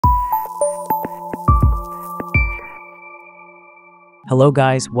Hello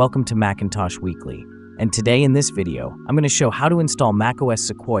guys, welcome to Macintosh Weekly, and today in this video, I'm going to show how to install macOS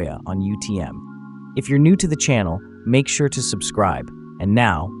Sequoia on UTM. If you're new to the channel, make sure to subscribe, and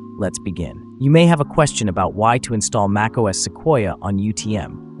now, let's begin. You may have a question about why to install macOS Sequoia on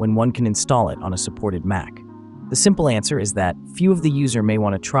UTM when one can install it on a supported Mac. The simple answer is that few of the user may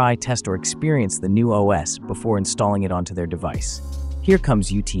want to try, test, or experience the new OS before installing it onto their device. Here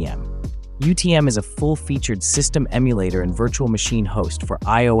comes UTM. UTM is a full-featured system emulator and virtual machine host for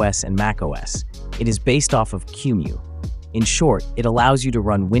iOS and macOS. It is based off of QEMU. In short, it allows you to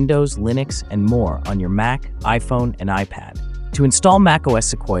run Windows, Linux, and more on your Mac, iPhone, and iPad. To install macOS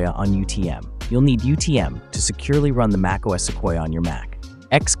Sequoia on UTM, you'll need UTM to securely run the macOS Sequoia on your Mac,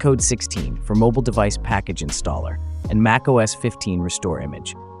 Xcode 16 for mobile device package installer, and macOS 15 restore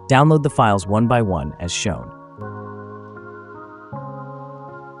image. Download the files one by one as shown.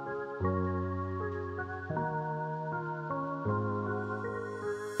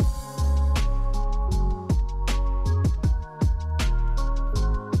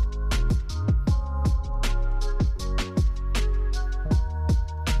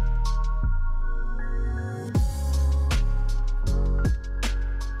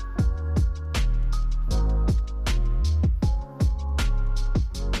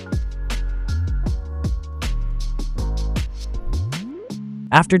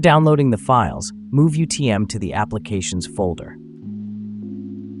 After downloading the files, move UTM to the Applications folder.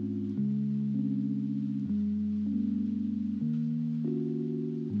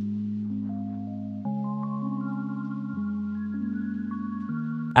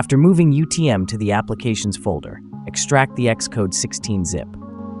 After moving UTM to the Applications folder, extract the Xcode 16 zip.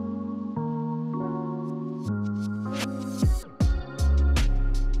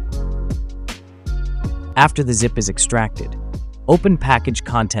 After the zip is extracted, open package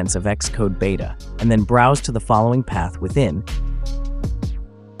contents of Xcode beta, and then browse to the following path within.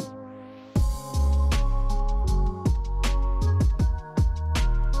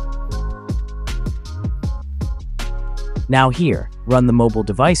 Now here, run the mobile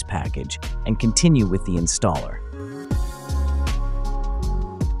device package and continue with the installer.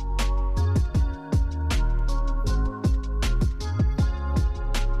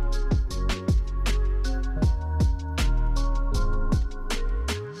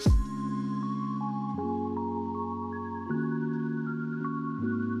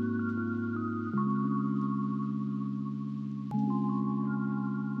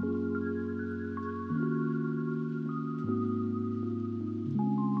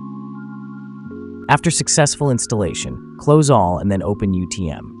 After successful installation, close all and then open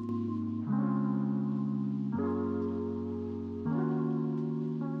UTM.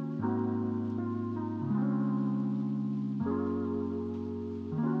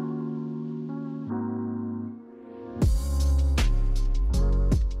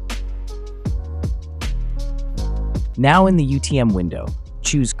 Now in the UTM window,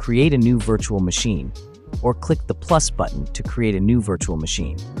 choose Create a new virtual machine, or click the plus button to create a new virtual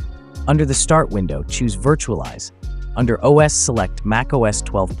machine. Under the Start window, choose Virtualize. Under OS, select macOS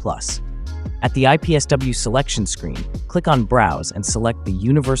 12 Plus. At the IPSW selection screen, click on Browse and select the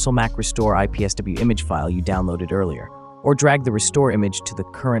Universal Mac Restore IPSW image file you downloaded earlier, or drag the restore image to the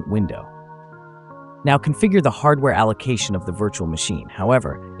current window. Now configure the hardware allocation of the virtual machine.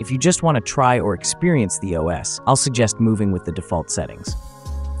 However, if you just want to try or experience the OS, I'll suggest moving with the default settings.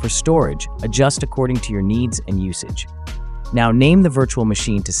 For storage, adjust according to your needs and usage. Now name the virtual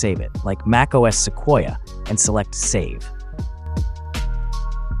machine to save it, like macOS Sequoia, and select Save.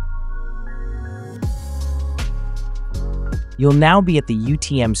 You'll now be at the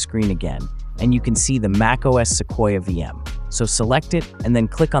UTM screen again, and you can see the macOS Sequoia VM. So select it and then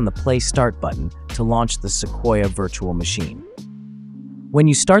click on the Play Start button to launch the Sequoia virtual machine. When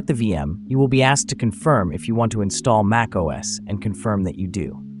you start the VM, you will be asked to confirm if you want to install macOS and confirm that you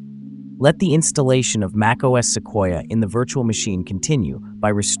do. Let the installation of macOS Sequoia in the virtual machine continue by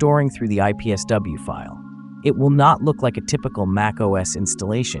restoring through the IPSW file. It will not look like a typical macOS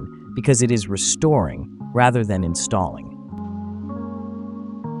installation because it is restoring rather than installing.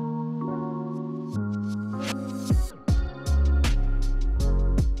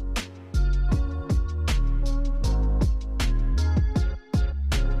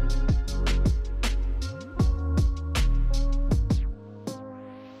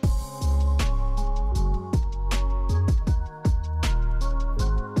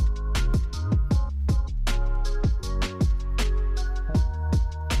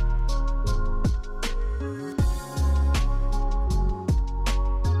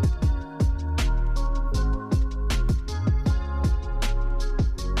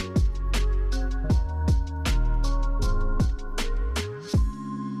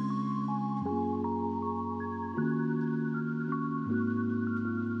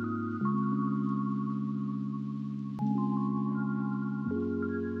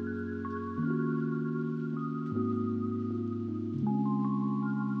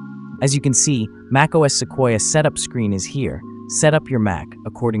 As you can see, macOS Sequoia setup screen is here. Set up your Mac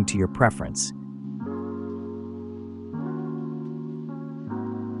according to your preference.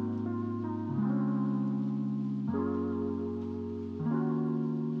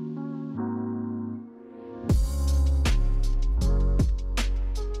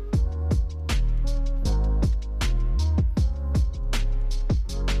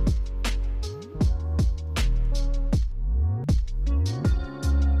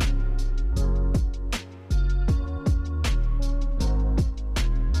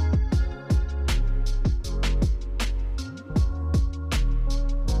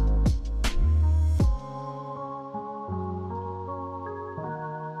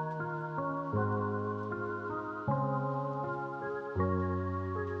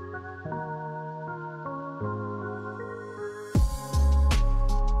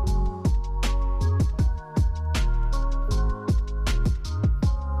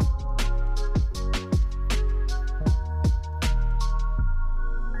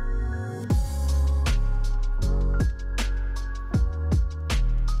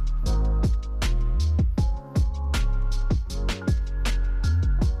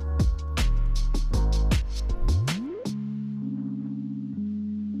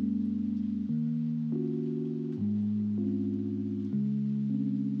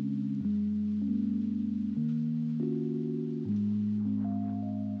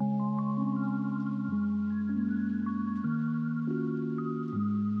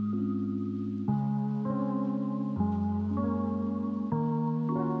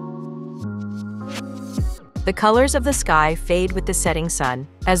 The colors of the sky fade with the setting sun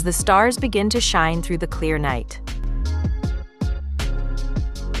as the stars begin to shine through the clear night.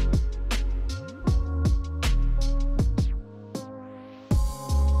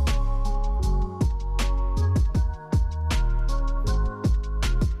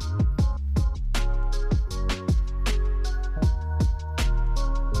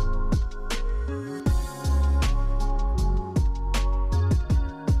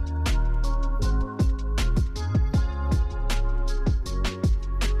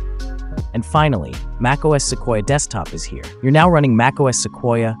 And finally, macOS Sequoia Desktop is here. You're now running macOS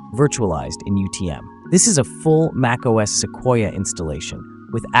Sequoia virtualized in UTM. This is a full macOS Sequoia installation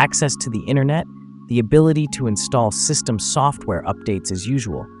with access to the internet, the ability to install system software updates as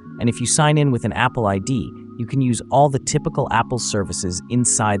usual, and if you sign in with an Apple ID, you can use all the typical Apple services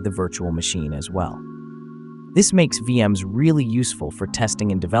inside the virtual machine as well. This makes VMs really useful for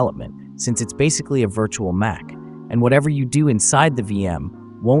testing and development, since it's basically a virtual Mac, and whatever you do inside the VM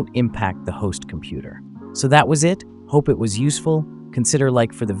won't impact the host computer. So that was it. Hope it was useful. Consider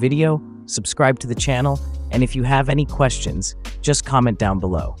like for the video, subscribe to the channel, and if you have any questions, just comment down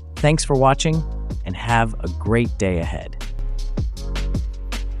below. Thanks for watching, and have a great day ahead.